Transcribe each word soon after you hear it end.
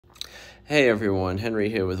Hey everyone, Henry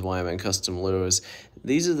here with Wyman Custom Lures.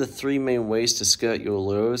 These are the three main ways to skirt your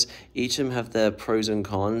lures. Each of them have their pros and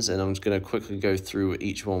cons, and I'm just going to quickly go through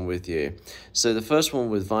each one with you. So the first one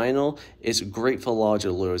with vinyl is great for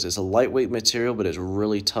larger lures. It's a lightweight material, but it's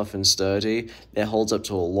really tough and sturdy. It holds up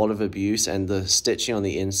to a lot of abuse, and the stitching on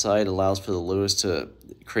the inside allows for the lures to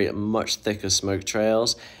create much thicker smoke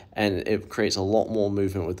trails, and it creates a lot more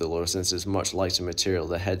movement with the lure since it's much lighter material.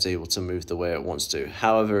 The head's able to move the way it wants to.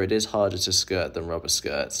 However, it is harder to skirt than rubber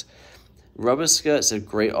skirts. Rubber skirts are a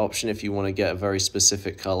great option if you want to get a very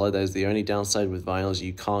specific color. There's the only downside with vinyl is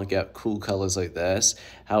you can't get cool colors like this.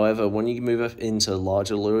 However, when you move up into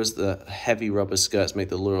larger lures, the heavy rubber skirts make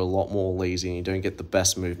the lure a lot more lazy and you don't get the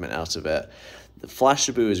best movement out of it. The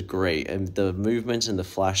Flashabou is great, and the movement and the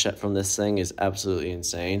flash from this thing is absolutely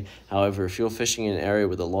insane. However, if you're fishing in an area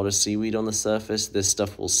with a lot of seaweed on the surface, this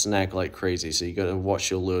stuff will snag like crazy, so you got to watch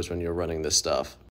your lures when you're running this stuff.